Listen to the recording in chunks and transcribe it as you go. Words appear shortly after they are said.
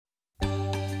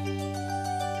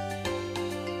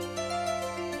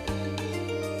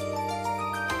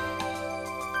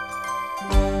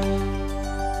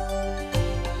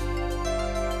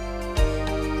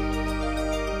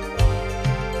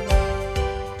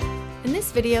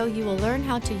this video, you will learn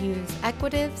how to use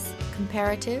equatives,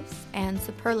 comparatives, and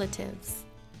superlatives.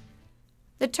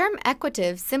 The term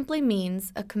equative simply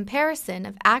means a comparison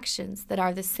of actions that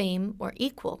are the same or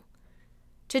equal.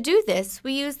 To do this,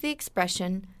 we use the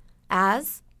expression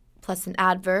as plus an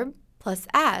adverb plus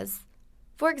as.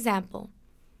 For example,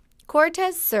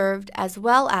 Cortez served as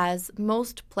well as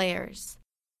most players.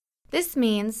 This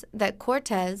means that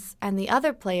Cortez and the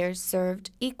other players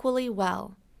served equally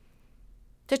well.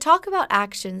 To talk about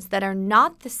actions that are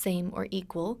not the same or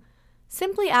equal,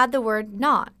 simply add the word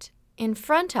not in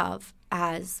front of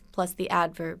as plus the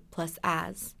adverb plus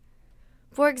as.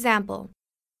 For example,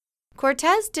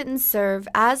 Cortez didn't serve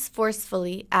as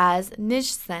forcefully as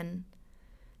Nijssen.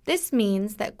 This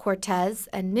means that Cortez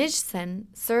and Nijssen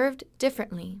served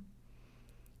differently.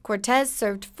 Cortez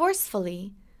served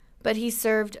forcefully, but he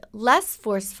served less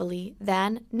forcefully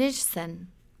than Nijssen.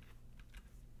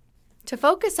 To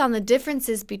focus on the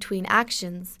differences between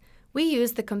actions, we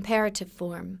use the comparative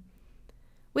form.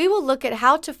 We will look at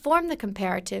how to form the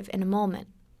comparative in a moment.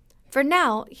 For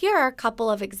now, here are a couple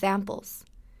of examples.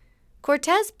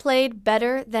 Cortez played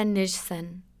better than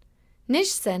Nijssen.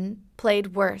 Nijssen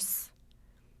played worse.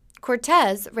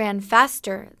 Cortez ran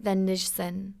faster than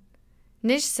Nijssen.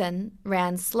 Nijssen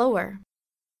ran slower.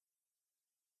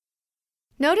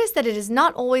 Notice that it is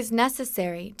not always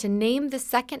necessary to name the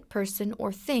second person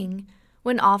or thing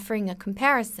when offering a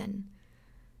comparison.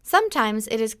 Sometimes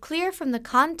it is clear from the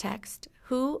context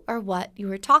who or what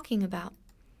you are talking about.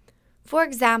 For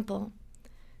example,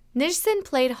 Nijssen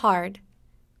played hard.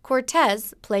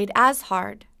 Cortez played as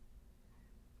hard.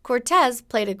 Cortez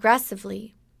played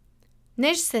aggressively.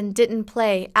 Nijssen didn't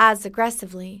play as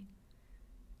aggressively.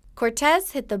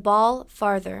 Cortez hit the ball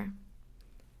farther.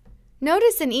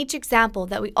 Notice in each example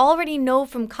that we already know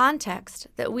from context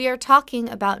that we are talking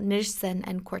about Nijssen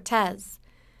and Cortez.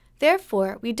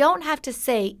 Therefore, we don't have to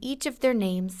say each of their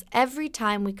names every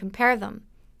time we compare them.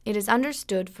 It is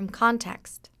understood from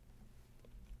context.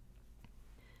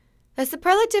 The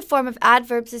superlative form of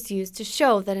adverbs is used to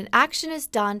show that an action is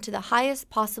done to the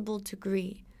highest possible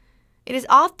degree. It is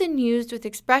often used with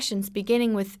expressions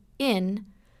beginning with in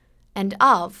and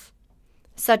of,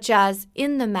 such as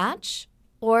in the match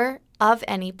or of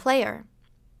any player.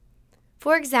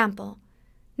 For example,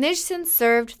 Nijssen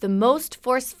served the most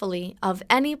forcefully of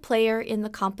any player in the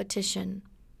competition.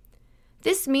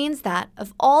 This means that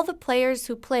of all the players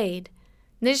who played,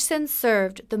 Nijssen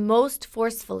served the most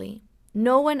forcefully.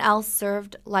 No one else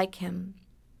served like him.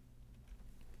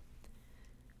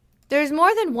 There is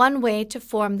more than one way to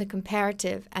form the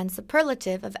comparative and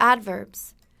superlative of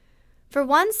adverbs. For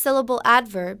one-syllable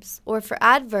adverbs, or for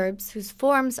adverbs whose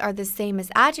forms are the same as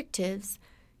adjectives,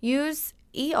 use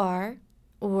er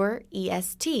or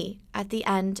est at the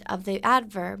end of the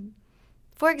adverb.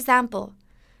 For example,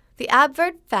 the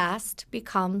adverb fast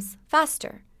becomes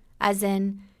faster, as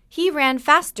in, he ran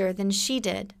faster than she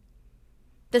did.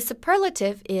 The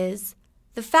superlative is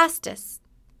the fastest.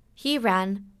 He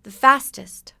ran the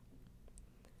fastest.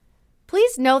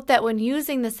 Please note that when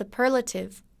using the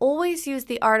superlative, always use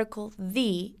the article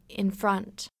the in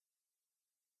front.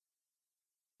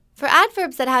 For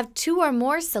adverbs that have two or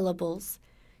more syllables,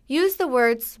 use the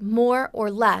words more or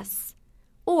less,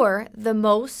 or the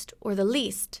most or the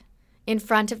least, in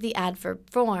front of the adverb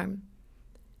form.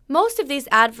 Most of these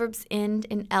adverbs end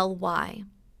in ly.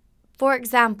 For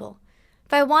example,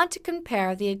 if I want to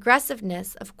compare the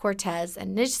aggressiveness of Cortez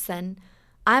and Nijssen,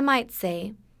 I might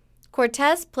say,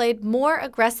 Cortez played more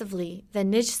aggressively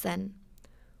than Nijssen,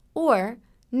 or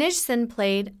Nijssen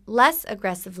played less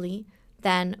aggressively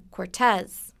than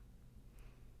Cortez.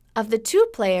 Of the two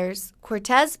players,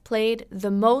 Cortez played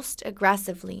the most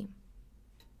aggressively.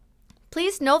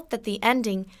 Please note that the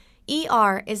ending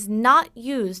er is not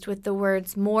used with the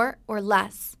words more or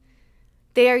less.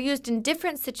 They are used in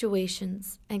different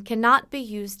situations and cannot be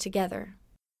used together.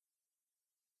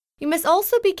 You must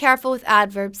also be careful with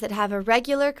adverbs that have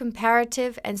irregular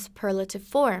comparative and superlative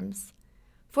forms.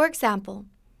 For example,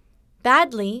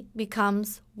 badly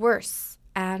becomes worse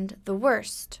and the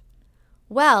worst.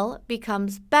 Well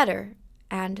becomes better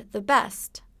and the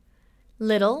best.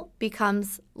 Little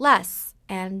becomes less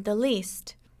and the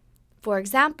least. For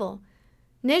example,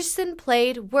 Nijssen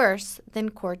played worse than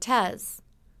Cortez.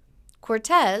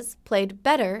 Cortez played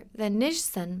better than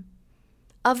Nijssen.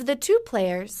 Of the two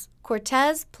players,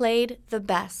 Cortez played the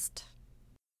best.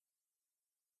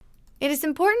 It is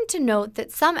important to note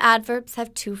that some adverbs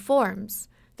have two forms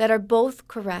that are both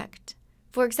correct.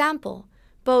 For example,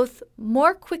 both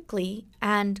more quickly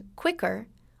and quicker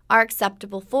are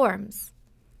acceptable forms.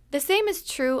 The same is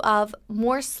true of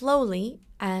more slowly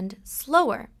and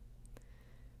slower.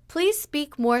 please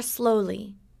speak more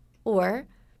slowly, or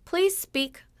please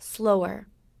speak slower.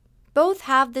 Both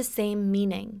have the same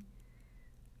meaning.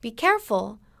 Be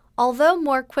careful, although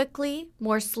more quickly,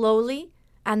 more slowly,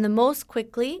 and the most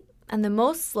quickly and the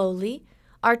most slowly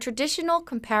are traditional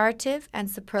comparative and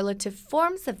superlative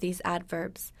forms of these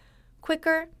adverbs.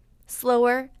 Quicker,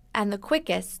 slower, and the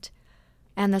quickest,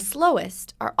 and the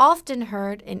slowest are often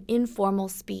heard in informal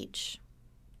speech.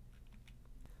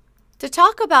 To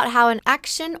talk about how an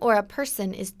action or a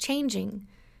person is changing,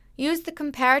 use the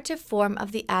comparative form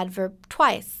of the adverb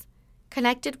twice,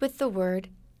 connected with the word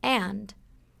and.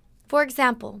 For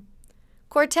example,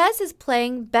 Cortez is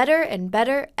playing better and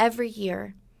better every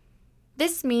year.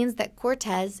 This means that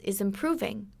Cortez is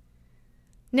improving.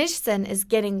 Nijssen is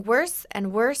getting worse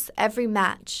and worse every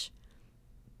match.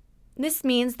 This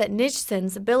means that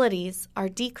Nijssen's abilities are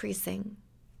decreasing.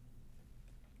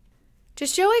 To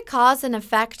show a cause and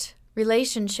effect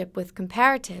relationship with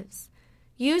comparatives,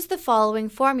 use the following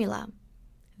formula: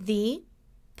 the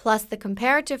plus the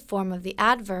comparative form of the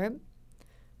adverb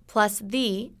plus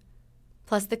the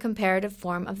plus the comparative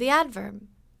form of the adverb.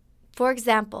 For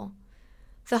example,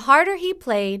 the harder he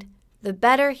played, the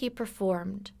better he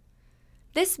performed.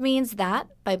 This means that,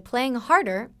 by playing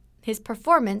harder, his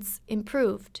performance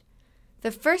improved.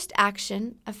 The first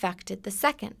action affected the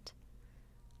second.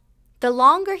 The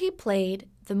longer he played,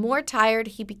 the more tired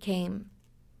he became.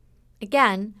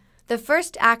 Again, the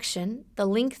first action, the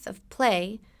length of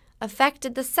play,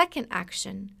 affected the second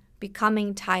action,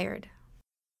 becoming tired.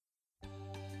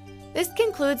 This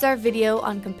concludes our video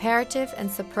on comparative and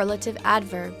superlative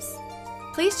adverbs.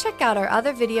 Please check out our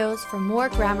other videos for more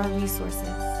grammar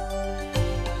resources.